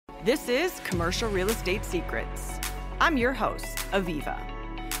This is Commercial Real Estate Secrets. I'm your host, Aviva.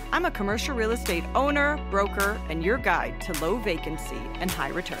 I'm a commercial real estate owner, broker, and your guide to low vacancy and high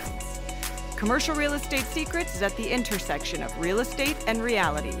returns. Commercial Real Estate Secrets is at the intersection of real estate and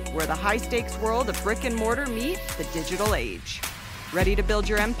reality, where the high-stakes world of brick and mortar meet the digital age. Ready to build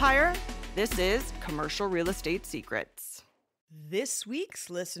your empire? This is Commercial Real Estate Secrets. This week's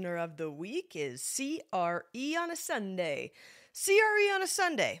listener of the week is CRE on a Sunday. CRE on a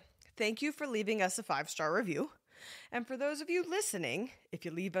Sunday. Thank you for leaving us a 5-star review. And for those of you listening, if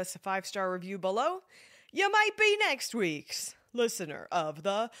you leave us a 5-star review below, you might be next week's listener of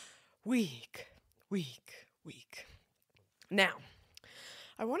the week. Now,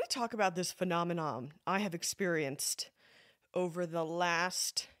 I want to talk about this phenomenon I have experienced over the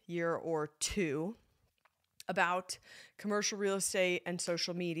last year or two about commercial real estate and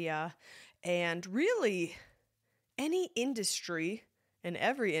social media, and really any industry and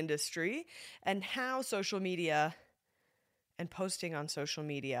every industry, and how social media and posting on social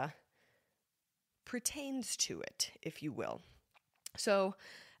media pertains to it, if you will. So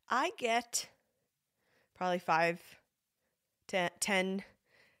I get probably 5, 10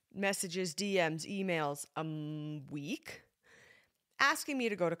 messages, DMs, emails a week asking me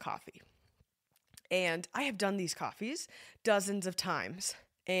to go to coffee. And I have done these coffees dozens of times.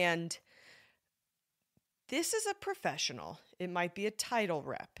 And this is a professional. It might be a title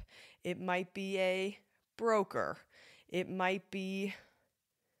rep. It might be a broker. It might be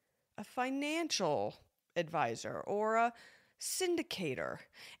a financial advisor or a syndicator.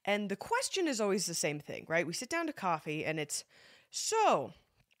 And the question is always the same thing, right? We sit down to coffee and it's, so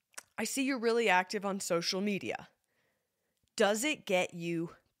I see you're really active on social media. Does it get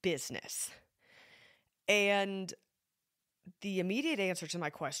you business? And the immediate answer to my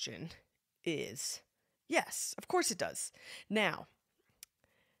question is yes, of course it does. Now,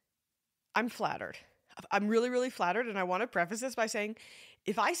 I'm flattered. I'm really, really flattered. And I want to preface this by saying,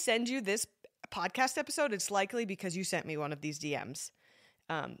 if I send you this podcast episode, it's likely because you sent me one of these DMs.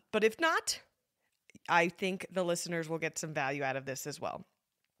 But if not, I think the listeners will get some value out of this as well.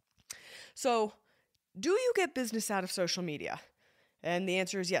 So, do you get business out of social media? And the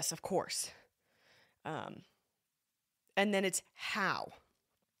answer is yes, of course. And then it's how.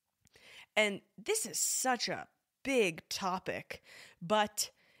 And this is such a big topic,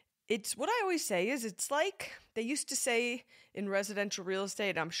 but it's what I always say is it's like they used to say in residential real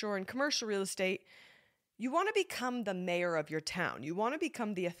estate, I'm sure in commercial real estate, you want to become the mayor of your town. You want to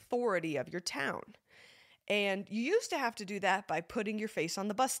become the authority of your town. And you used to have to do that by putting your face on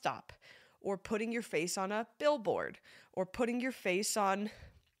the bus stop, or putting your face on a billboard, or putting your face on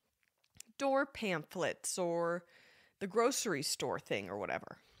door pamphlets, or the grocery store thing, or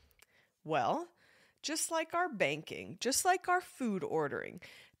whatever. Well, just like our banking, just like our food ordering,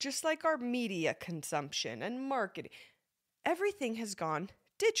 just like our media consumption and marketing, everything has gone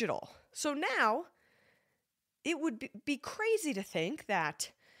digital. So now it would be crazy to think that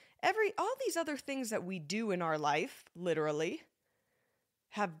all these other things that we do in our life, literally,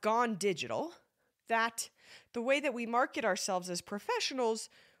 have gone digital, that the way that we market ourselves as professionals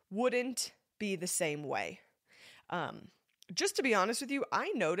wouldn't be the same way. Just to be honest with you,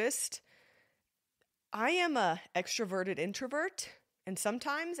 I noticed I am a extroverted introvert, and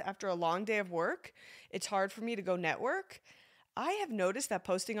sometimes after a long day of work, it's hard for me to go network. I have noticed that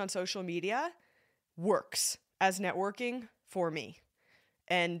posting on social media works as networking for me,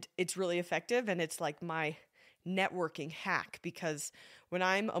 and it's really effective, and it's like my networking hack, because when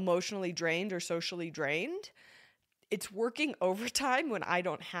I'm emotionally drained or socially drained, it's working overtime when I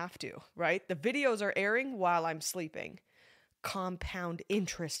don't have to, right? The videos are airing while I'm sleeping. Compound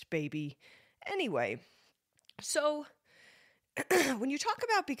interest, baby. Anyway, so when you talk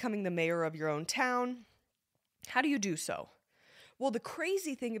about becoming the mayor of your own town, how do you do so? Well, the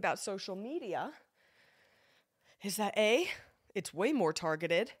crazy thing about social media is that A, it's way more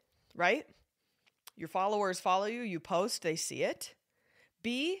targeted, right? Your followers follow you, you post, they see it.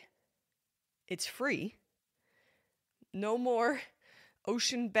 B, it's free. No more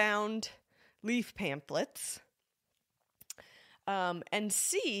ocean-bound leaf pamphlets. And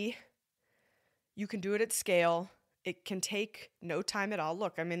C, you can do it at scale. It can take no time at all.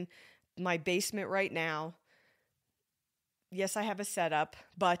 Look, I'm in my basement right now. Yes, I have a setup,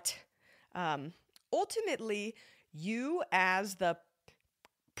 but ultimately, you as the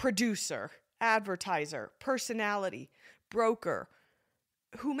producer, advertiser, personality, broker,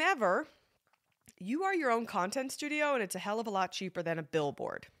 whomever, you are your own content studio, and it's a hell of a lot cheaper than a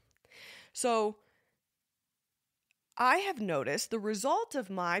billboard. So I have noticed the result of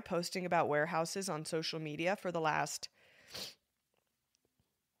my posting about warehouses on social media for the last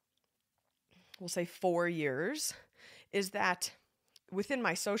we'll say 4 years, is that within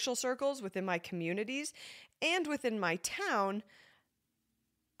my social circles, within my communities, and within my town,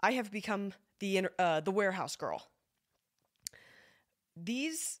 I have become the warehouse girl.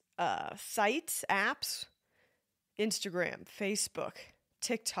 These sites, apps, Instagram, Facebook,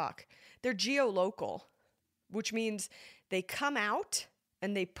 TikTok, they're geolocal, which means they come out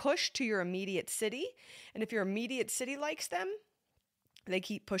and they push to your immediate city. And if your immediate city likes them, they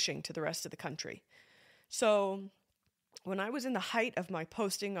keep pushing to the rest of the country. So when I was in the height of my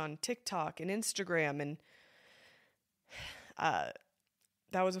posting on TikTok and Instagram, and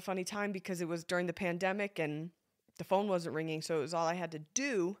that was a funny time because it was during the pandemic and the phone wasn't ringing, so it was all I had to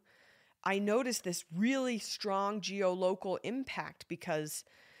do. I noticed this really strong geolocal impact because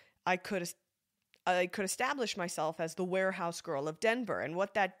I could establish myself as the warehouse girl of Denver. And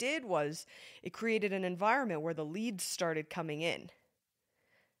what that did was it created an environment where the leads started coming in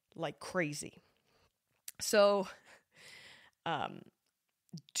like crazy. So,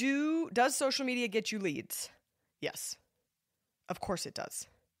 does social media get you leads? Yes, of course it does.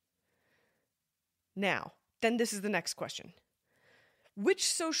 Now, then this is the next question. Which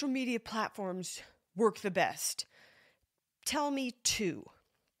social media platforms work the best? Tell me 2.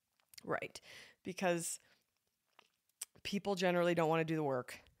 Right. Because people generally don't want to do the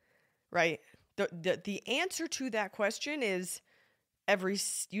work, right? The answer to that question is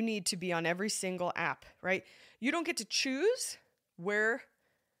you need to be on every single app, right? You don't get to choose where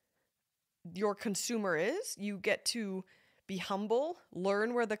your consumer is. You get to be humble,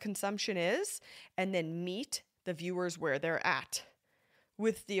 learn where the consumption is, and then meet the viewers where they're at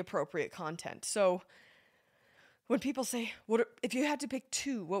with the appropriate content. So when people say, if you had to pick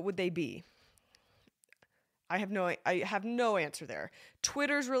 2, what would they be? I have no answer there.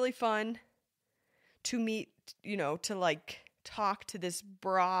 Twitter's really fun to meet, to like talk to this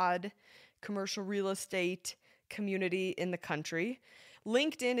broad commercial real estate community in the country.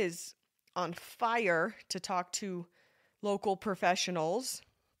 LinkedIn is on fire to talk to local professionals.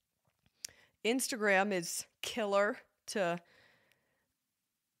 Instagram is killer to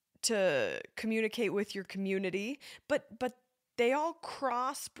communicate with your community, but they all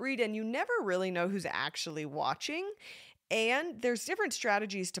crossbreed and you never really know who's actually watching. And there's different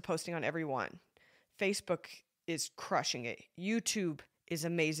strategies to posting on every one. Facebook is crushing it. YouTube is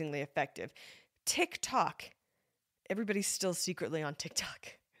amazingly effective. TikTok, everybody's still secretly on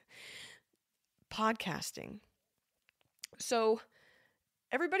TikTok. Podcasting. So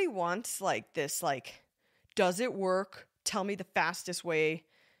everybody wants this, does it work? Tell me the fastest way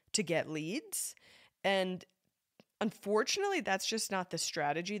to get leads. And unfortunately, that's just not the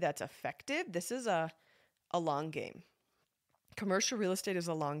strategy that's effective. This is a long game. Commercial real estate is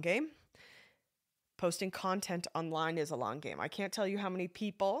a long game. Posting content online is a long game. I can't tell you how many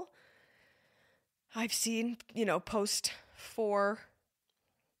people I've seen, post 4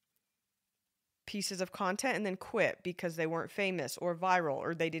 pieces of content and then quit because they weren't famous or viral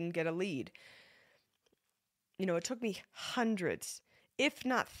or they didn't get a lead. It took me hundreds, if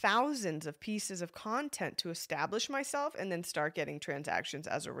not thousands of pieces of content to establish myself and then start getting transactions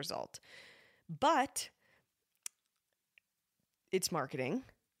as a result. But it's marketing.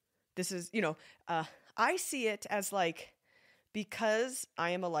 This is, I see it as because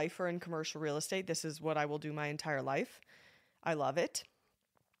I am a lifer in commercial real estate, this is what I will do my entire life. I love it.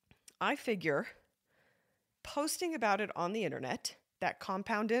 I figure posting about it on the internet, that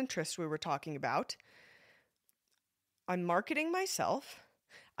compound interest we were talking about, I'm marketing myself.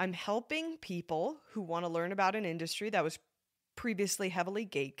 I'm helping people who want to learn about an industry that was previously heavily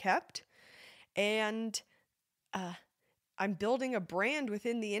gatekept. And I'm building a brand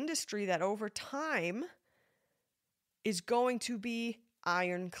within the industry that over time is going to be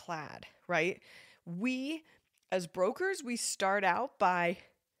ironclad, right? We, as brokers, we start out by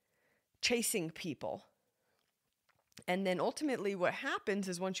chasing people. And then ultimately what happens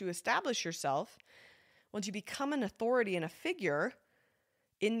is once you establish yourself, once you become an authority and a figure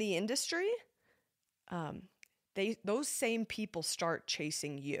in the industry, those same people start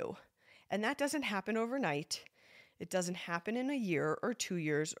chasing you. And that doesn't happen overnight. It doesn't happen in a year or 2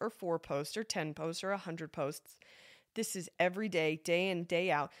 years or 4 posts or 10 posts or 100 posts. This is every day, day in, day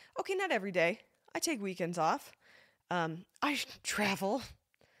out. Okay, not every day. I take weekends off. I travel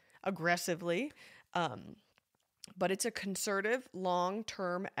aggressively. But it's a concerted,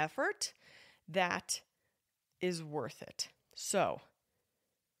 long-term effort that is worth it. So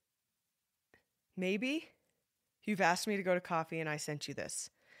maybe you've asked me to go to coffee and I sent you this.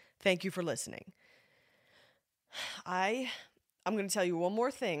 Thank you for listening. I'm going to tell you one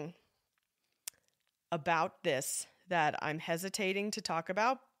more thing about this that I'm hesitating to talk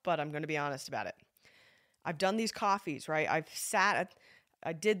about but I'm going to be honest about it. I've done these coffees, right?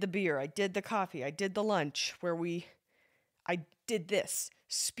 I did the beer, I did the coffee, I did the lunch where I did this,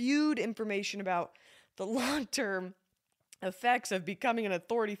 spewed information about the long-term effects of becoming an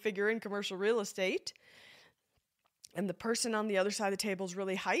authority figure in commercial real estate. And the person on the other side of the table is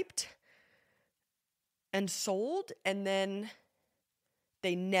really hyped and sold, and then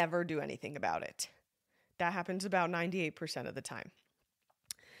they never do anything about it. That happens about 98% of the time.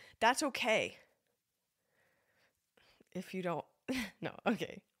 That's okay. If you don't, no,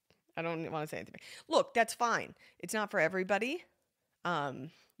 okay. I don't want to say anything. Look, that's fine. It's not for everybody.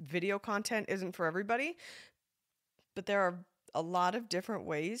 Video content isn't for everybody, but there are a lot of different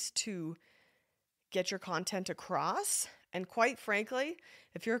ways to get your content across. And quite frankly,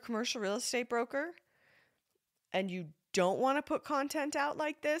 if you're a commercial real estate broker and you don't want to put content out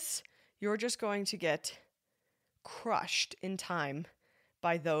like this, you're just going to get crushed in time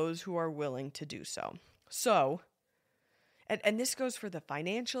by those who are willing to do so. So, and this goes for the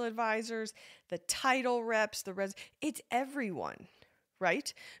financial advisors, the title reps, it's everyone,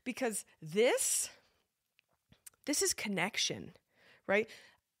 right? Because this is connection, right?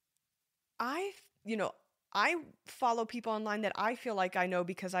 I follow people online that I feel like I know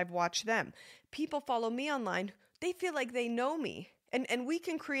because I've watched them. People follow me online. They feel like they know me. And we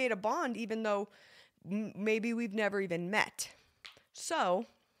can create a bond even though maybe we've never even met. So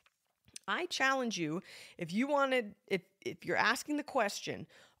I challenge you, if you're asking the question,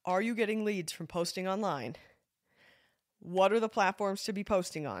 are you getting leads from posting online? What are the platforms to be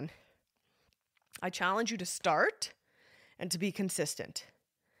posting on? I challenge you to start and to be consistent.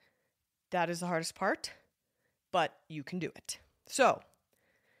 That is the hardest part, but you can do it. So,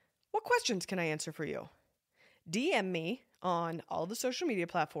 what questions can I answer for you? DM me on all the social media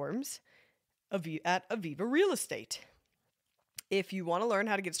platforms at Aviva Real Estate. If you want to learn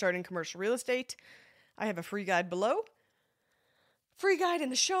how to get started in commercial real estate, I have a free guide below. Free guide in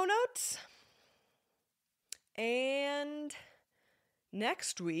the show notes. And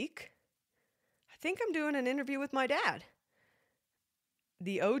next week, I think I'm doing an interview with my dad,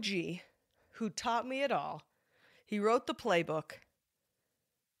 the OG who taught me it all. He wrote the playbook.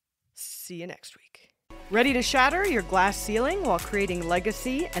 See you next week. Ready to shatter your glass ceiling while creating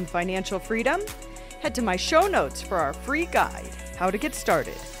legacy and financial freedom? Head to my show notes for our free guide, How to Get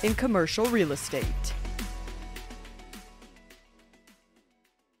Started in Commercial Real Estate.